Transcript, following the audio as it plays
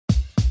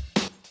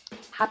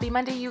Happy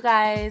Monday, you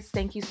guys.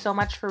 Thank you so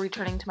much for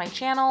returning to my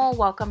channel.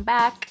 Welcome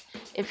back.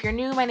 If you're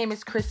new, my name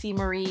is Crissy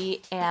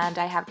Marie, and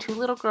I have two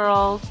little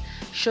girls,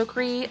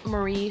 Shukri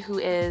Marie, who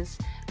is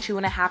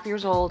 2.5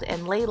 years old,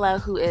 and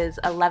Layla, who is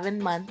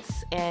 11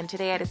 months. And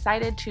today I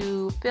decided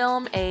to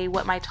film a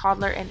what my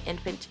toddler and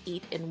infant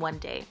eat in one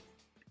day.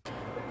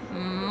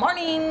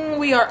 Morning.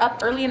 We are up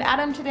early in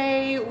Adam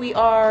today. We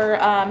are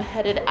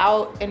headed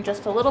out in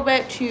just a little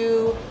bit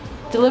to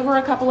deliver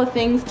a couple of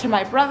things to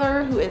my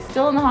brother, who is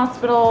still in the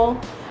hospital.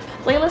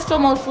 Layla still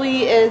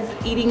mostly is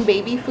eating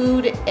baby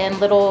food and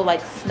little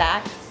like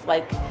snacks,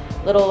 like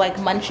little like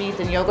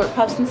munchies and yogurt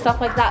puffs and stuff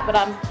like that, but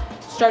I'm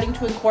starting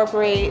to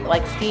incorporate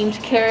like steamed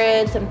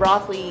carrots and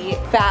broccoli,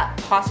 fat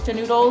pasta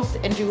noodles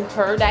into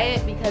her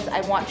diet because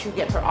I want to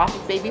get her off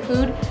of baby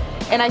food.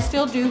 And I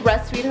still do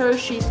breastfeed her.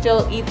 She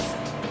still eats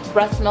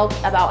breast milk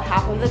about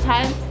half of the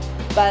time,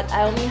 but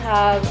I only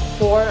have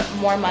 4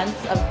 more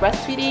months of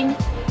breastfeeding,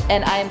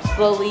 and I'm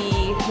slowly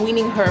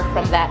weaning her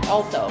from that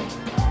also,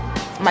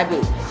 my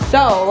boo.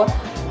 So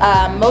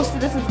most of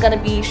this is gonna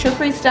be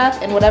Shukri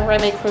stuff, and whatever I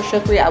make for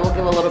Shukri, I will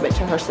give a little bit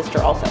to her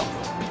sister also.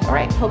 All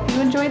right, hope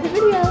you enjoyed the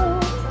video.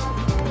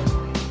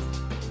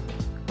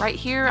 Right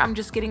here, I'm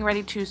just getting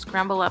ready to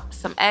scramble up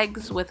some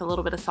eggs with a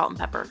little bit of salt and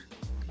pepper.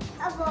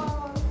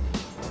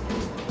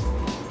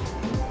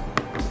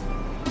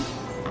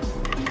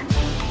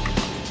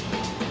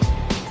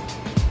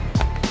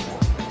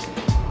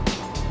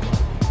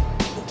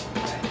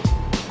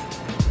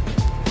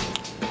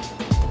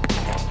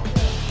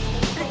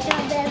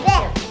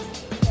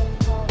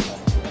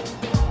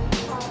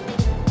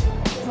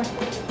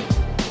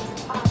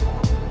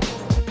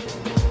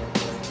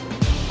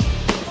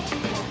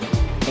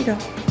 Here you go.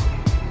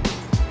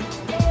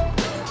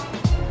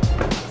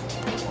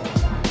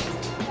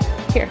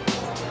 Here.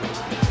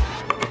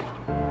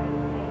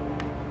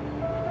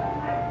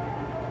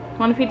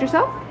 Want to feed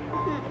yourself?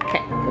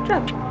 Okay, good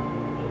job.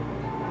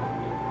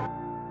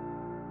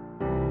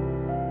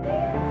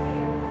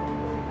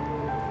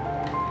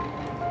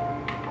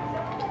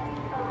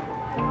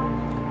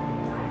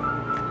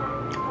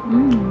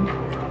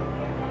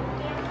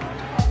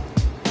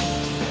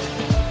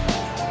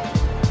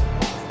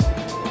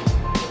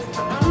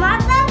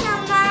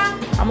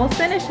 Almost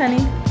finished,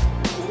 honey.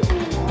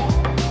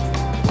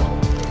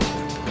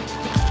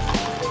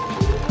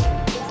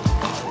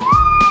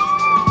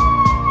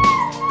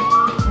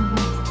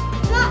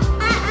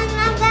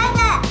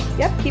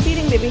 Yep, keep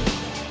eating, baby.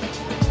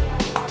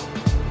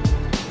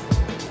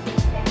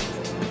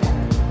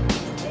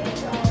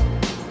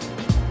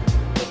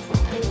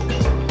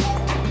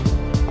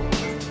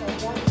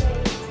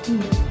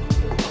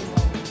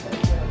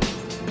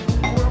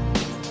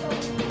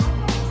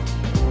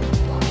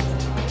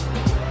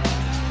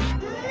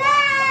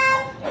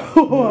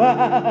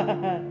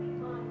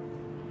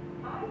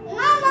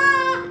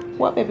 Mama!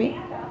 What, baby?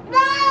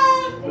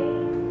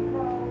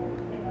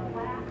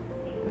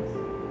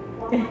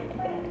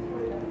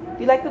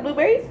 You like the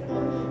blueberries?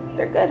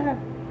 They're good, huh?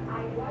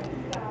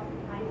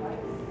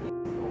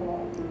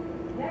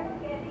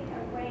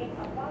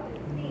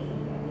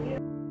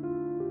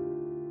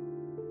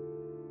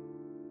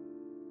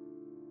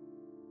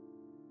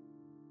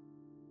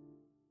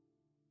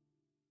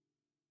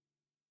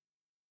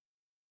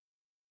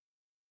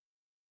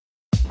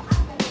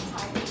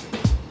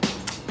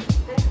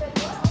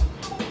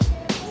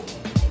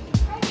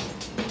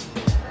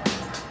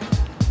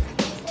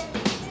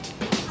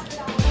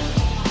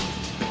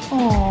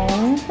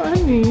 Oh,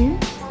 honey.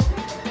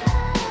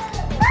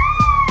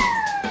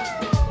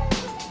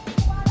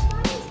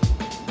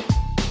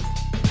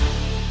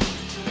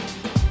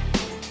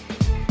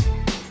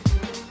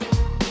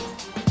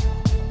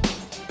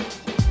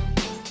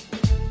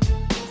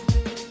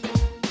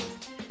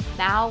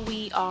 Now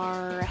we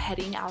are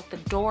heading out the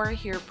door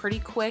here pretty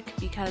quick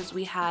because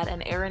we had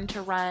an errand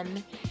to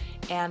run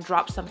and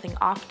drop something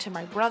off to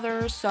my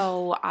brother.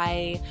 So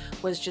I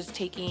was just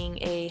taking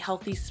a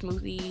healthy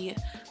smoothie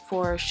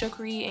for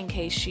Shukri in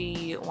case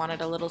she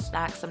wanted a little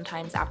snack.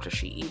 Sometimes after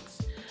she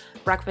eats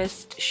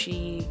breakfast,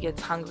 she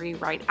gets hungry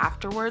right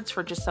afterwards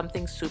for just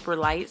something super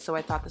light. So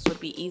I thought this would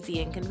be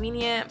easy and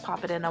convenient.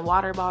 Pop it in a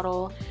water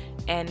bottle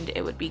and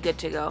it would be good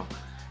to go.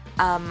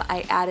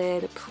 I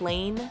added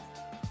plain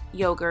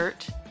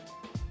yogurt,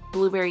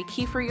 blueberry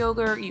kefir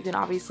yogurt. You can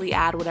obviously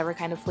add whatever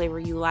kind of flavor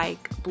you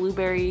like,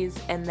 blueberries,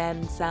 and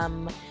then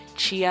some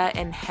chia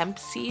and hemp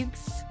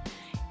seeds,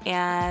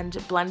 and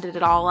blended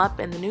it all up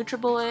in the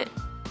NutriBullet.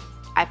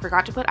 I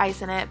forgot to put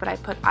ice in it, but I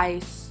put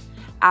ice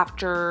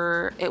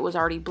after it was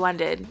already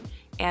blended,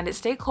 and it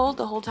stayed cold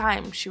the whole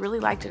time. She really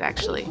liked it,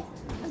 actually.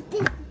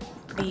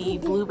 The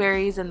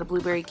blueberries and the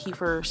blueberry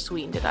kefir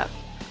sweetened it up.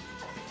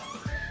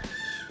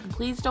 And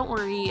please don't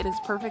worry, it is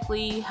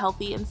perfectly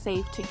healthy and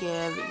safe to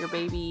give your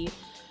baby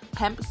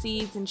hemp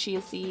seeds and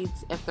chia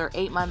seeds if they're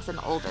 8 months and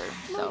older.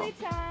 So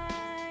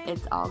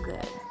it's all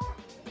good.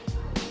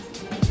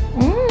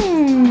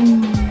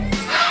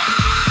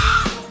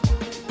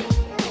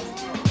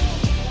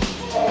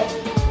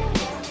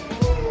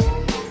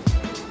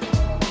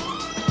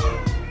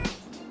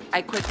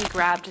 I quickly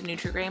grabbed a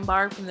Nutri-Grain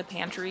bar from the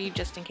pantry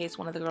just in case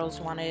one of the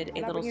girls wanted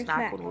a little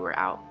snack when we were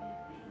out.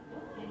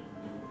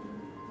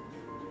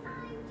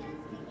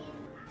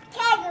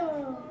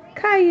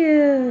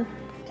 Caillou.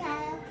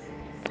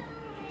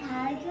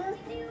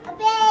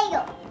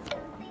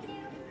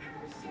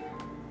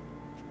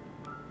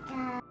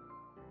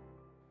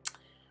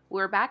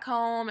 We're back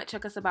home. It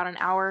took us about an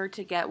hour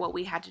to get what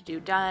we had to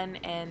do done,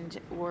 and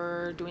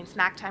we're doing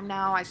snack time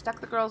now. I stuck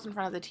the girls in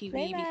front of the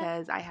TV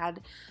because I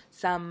had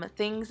some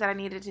things that I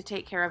needed to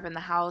take care of in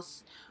the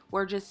house.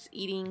 We're just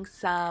eating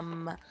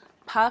some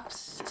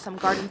puffs, some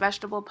garden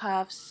vegetable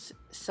puffs,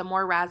 some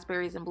more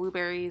raspberries and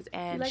blueberries,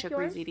 and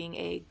Shukri's eating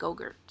a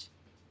Go-Gurt.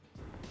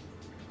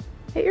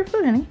 Eat your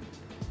food, honey.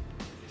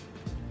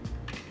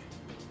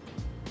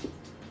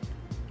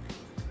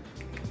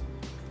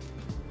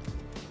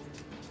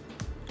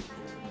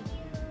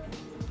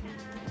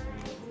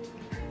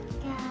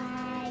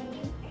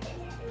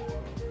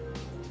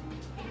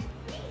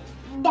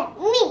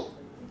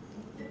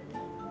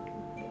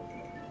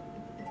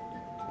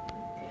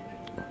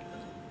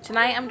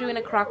 Tonight I'm doing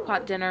a crock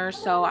pot dinner,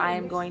 so I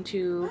am going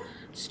to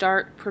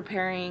start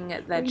preparing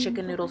the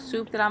chicken noodle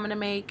soup that I'm going to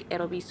make.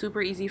 It'll be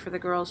super easy for the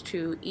girls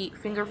to eat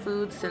finger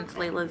foods since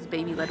Layla's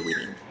baby-led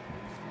weaning.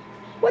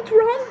 What's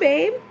wrong,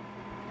 babe?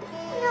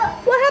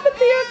 What happened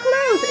to your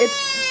clothes?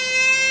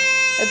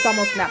 It's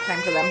almost nap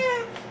time for them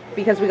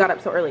because we got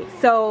up so early.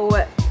 So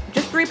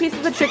just 3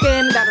 pieces of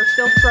chicken that are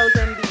still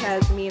frozen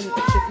because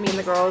it's just me and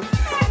the girls.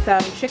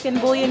 Some chicken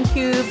bouillon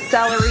cubes,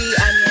 celery,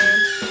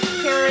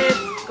 onion,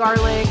 carrots,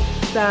 garlic,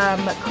 some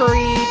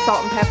curry,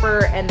 salt and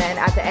pepper, and then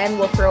at the end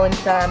we'll throw in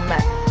some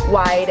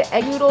wide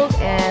egg noodles,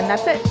 and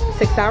that's it.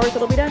 6 hours,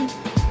 it'll be done.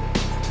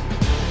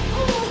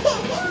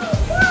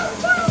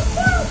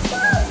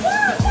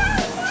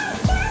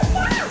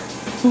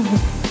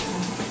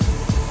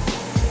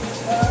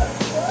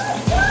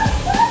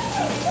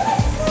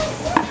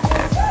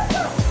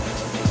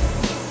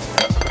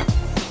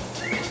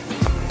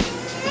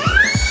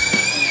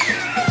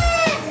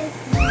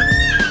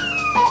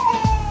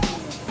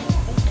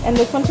 And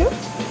this one too?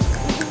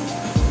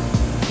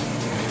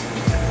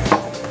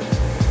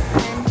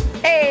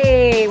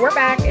 Hey, we're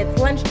back. It's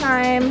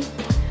lunchtime.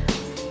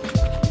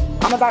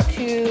 I'm about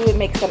to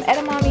make some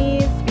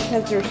edamames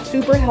because they're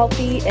super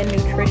healthy and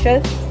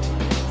nutritious.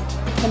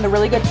 And they're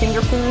really good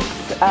finger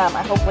foods.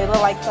 I hope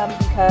Layla likes them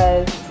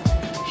because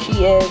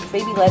she is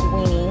baby-led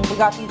weaning. We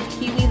got these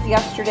kiwis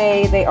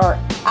yesterday. They are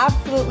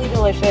absolutely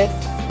delicious.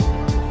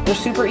 They're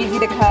super easy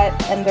to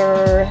cut and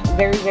they're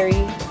very,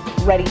 very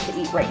ready to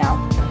eat right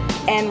now.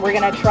 And we're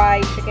gonna try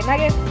chicken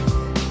nuggets.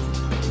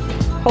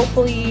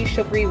 Hopefully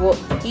Shukri will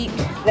eat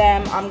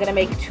them. I'm gonna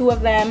make 2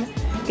 of them,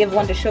 give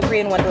 1 to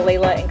Shukri and 1 to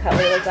Layla, and cut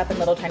Layla's up in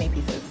little tiny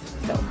pieces.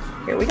 So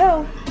here we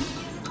go.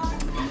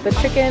 The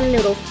chicken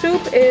noodle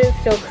soup is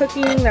still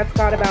cooking. That's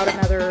got about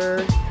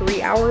another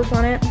 3 hours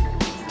on it.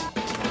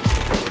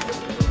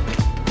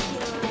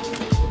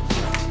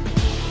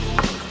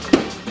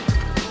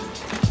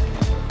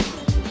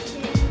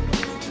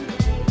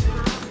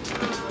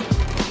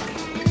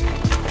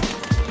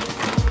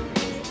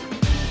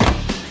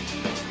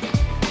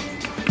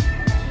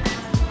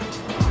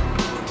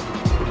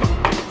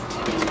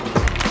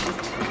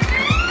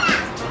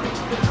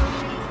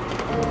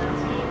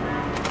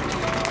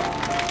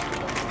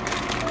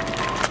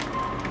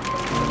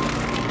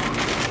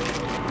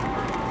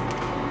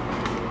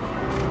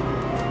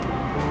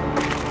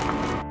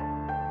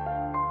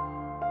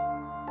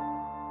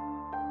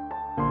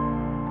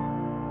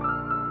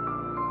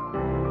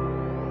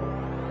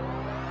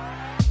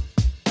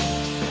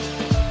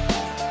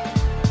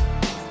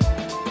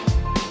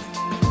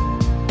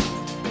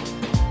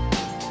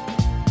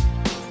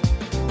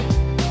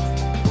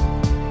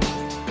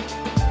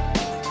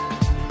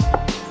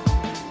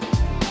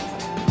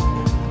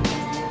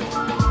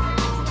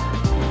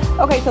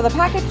 Okay, so the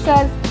package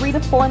says 3 to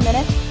 4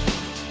 minutes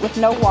with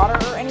no water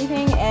or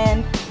anything,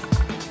 and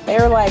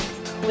they're like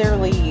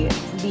clearly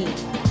beat.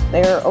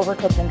 They're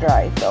overcooked and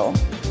dry, so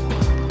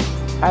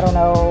I don't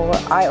know.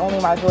 I only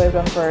microwaved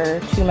them for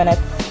 2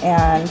 minutes,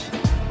 and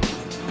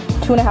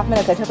 2.5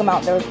 minutes I took them out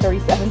and there was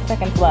 37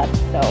 seconds left,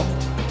 so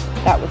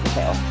that was a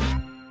fail.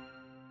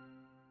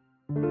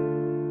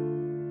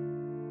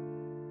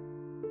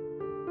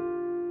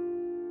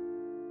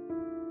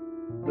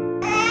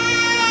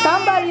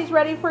 Somebody's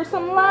ready for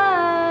some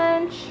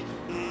lunch.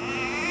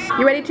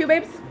 You ready too,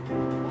 babes?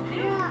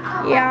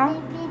 Yeah.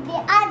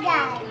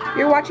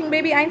 You're watching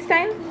Baby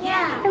Einstein?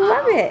 Yeah. I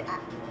love it.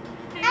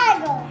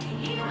 Owl.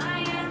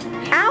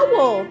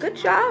 Owl. Good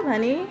job,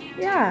 honey.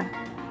 Yeah.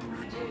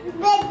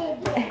 Baby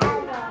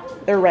owl.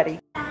 They're ready.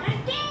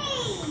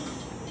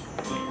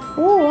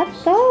 Oh,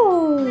 what's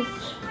those?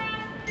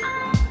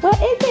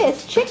 What is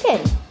this?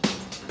 Chicken.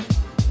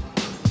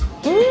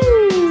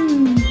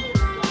 Mmm.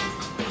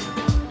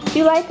 Do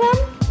you like them?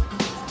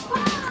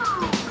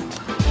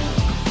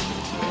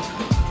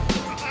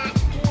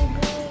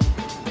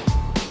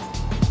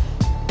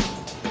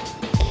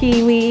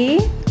 Kiwi.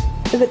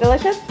 Is it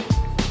delicious?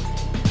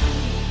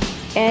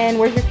 And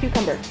where's your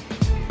cucumber?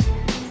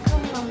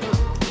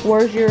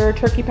 Where's your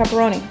turkey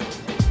pepperoni?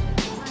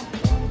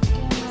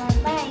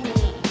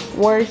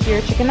 Where's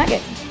your chicken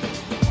nugget?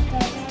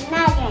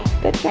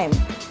 Good game.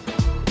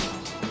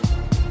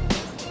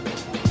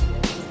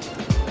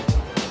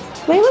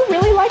 Layla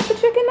really likes the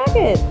chicken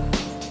nuggets.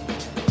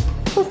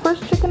 It's her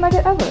first chicken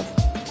nugget ever.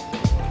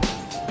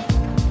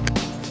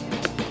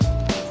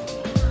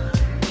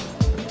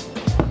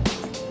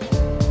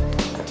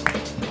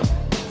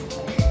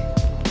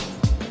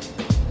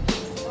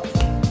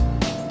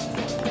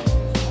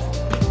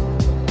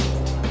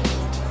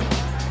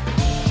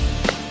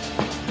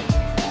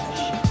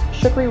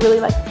 Shukri really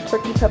likes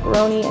turkey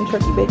pepperoni and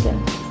turkey bacon.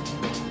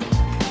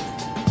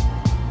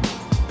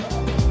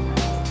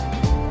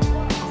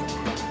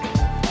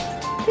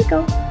 There you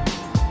go.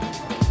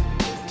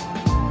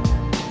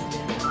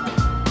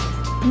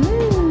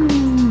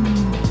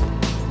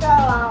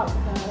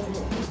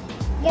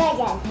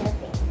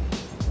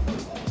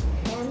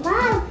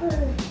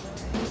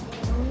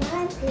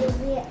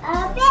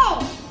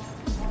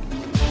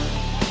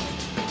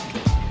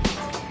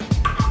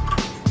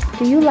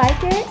 Do you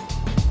like it?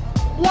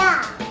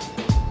 Yeah.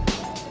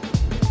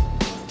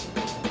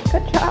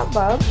 Good job,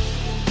 Bob.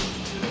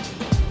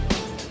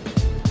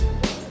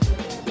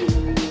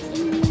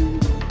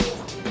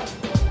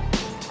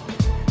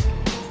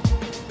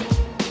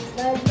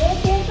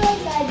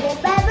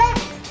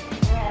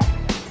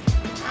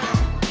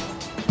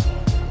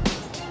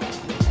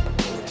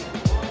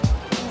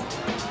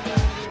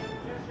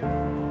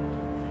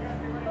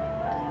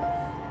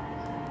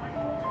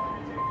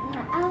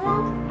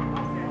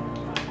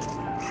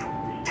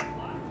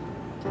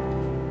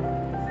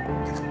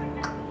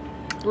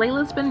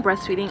 Layla's been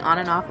breastfeeding on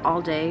and off all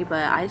day,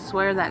 but I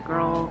swear that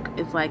girl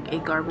is like a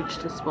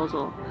garbage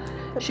disposal.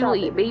 She will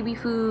eat baby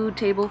food,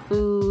 table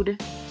food,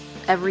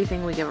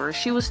 everything we give her.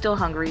 She was still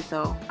hungry,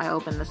 so I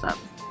opened this up.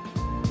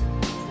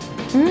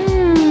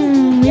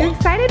 You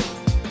excited?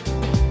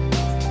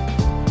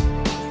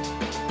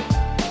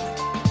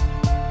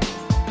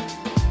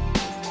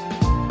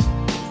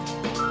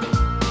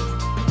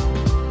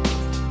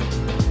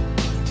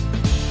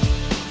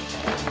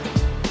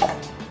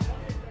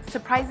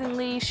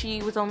 Surprisingly,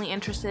 she was only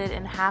interested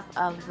in half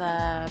of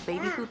the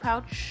baby food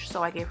pouch,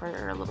 so I gave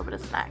her a little bit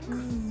of snacks.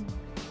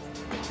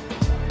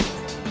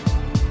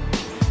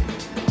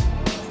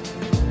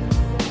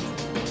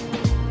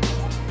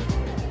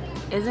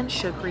 Isn't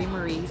Shukri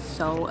Marie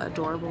so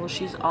adorable?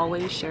 She's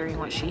always sharing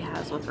what she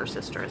has with her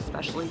sister,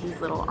 especially these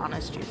little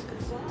honest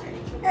juices.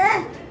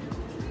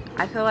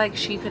 I feel like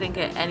she couldn't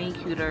get any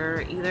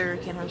cuter, either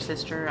can her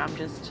sister. I'm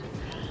just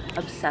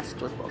obsessed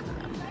with both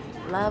of them.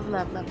 Love,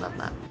 love, love, love,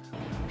 love.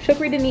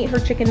 Shukri didn't eat her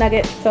chicken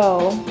nugget,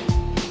 so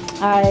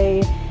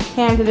I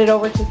handed it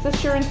over to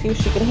sister and see if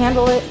she could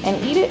handle it and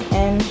eat it,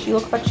 and she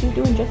looks like she's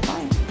doing just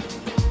fine.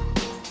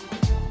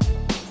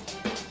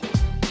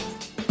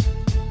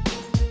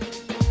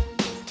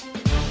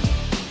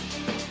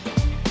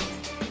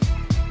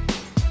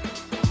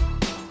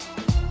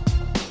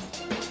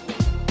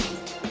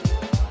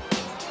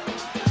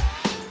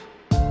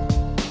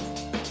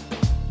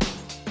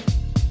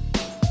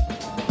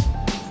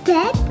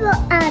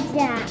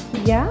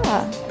 Yeah.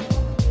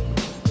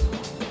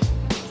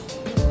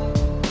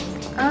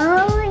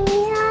 Oh,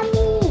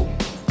 yummy.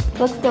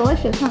 Looks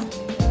delicious, huh?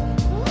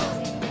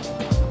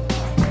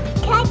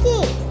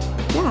 Cookie.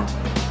 Yeah.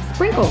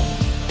 Sprinkles.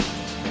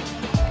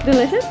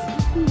 Delicious?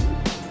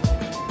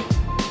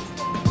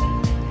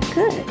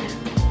 Good.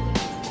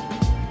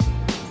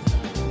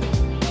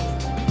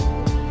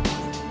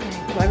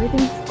 Alright, so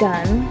everything's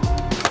done.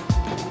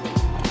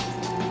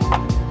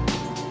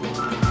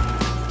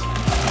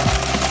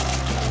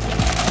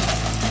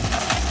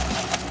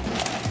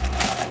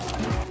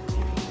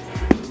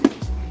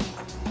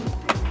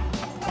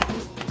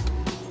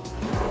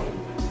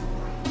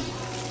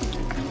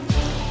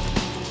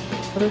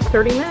 Another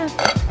 30 minutes.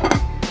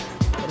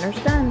 Dinner's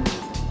done.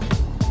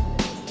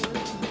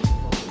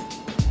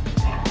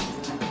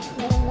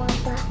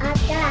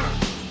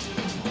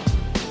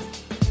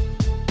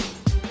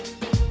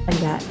 Like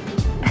that.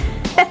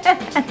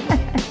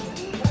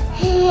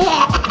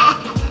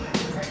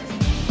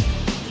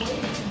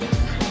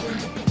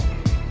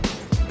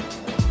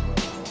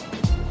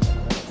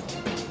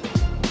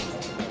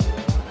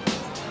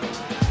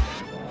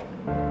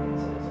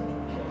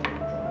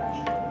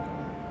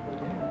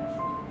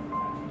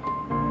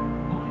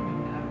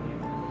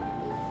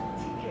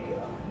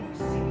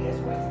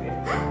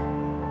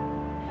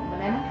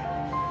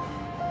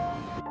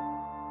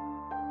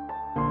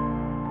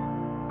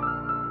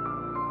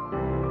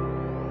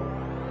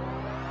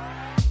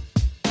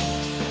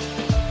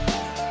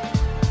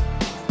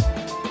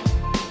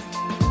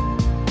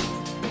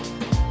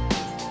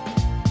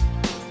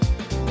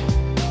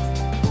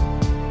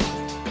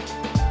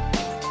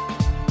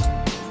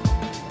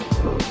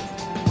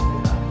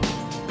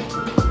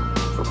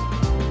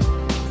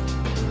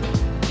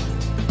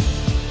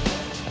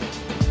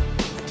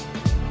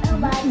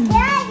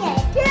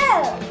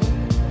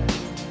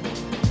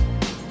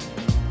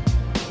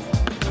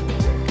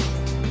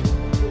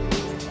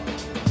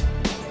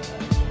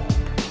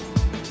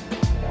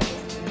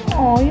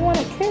 Oh, you want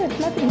a kiss?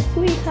 Nothing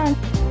sweet, huh?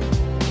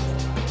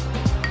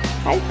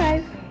 High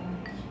five.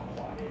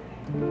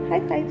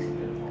 High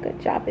five. Good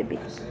job, baby.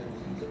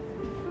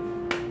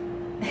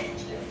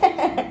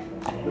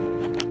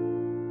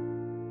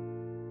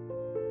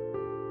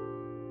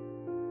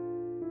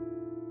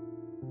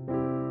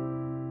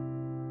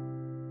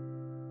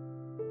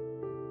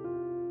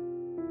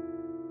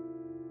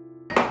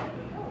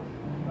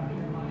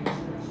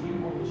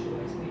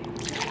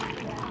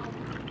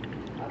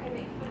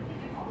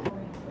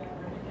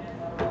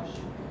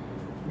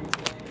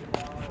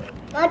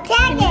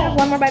 Can you have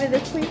one more bite of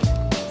this, please?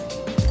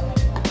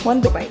 One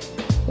more bite.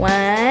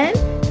 1,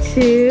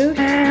 2.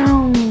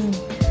 Ow.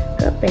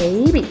 Good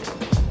baby.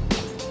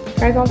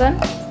 Guys, all done?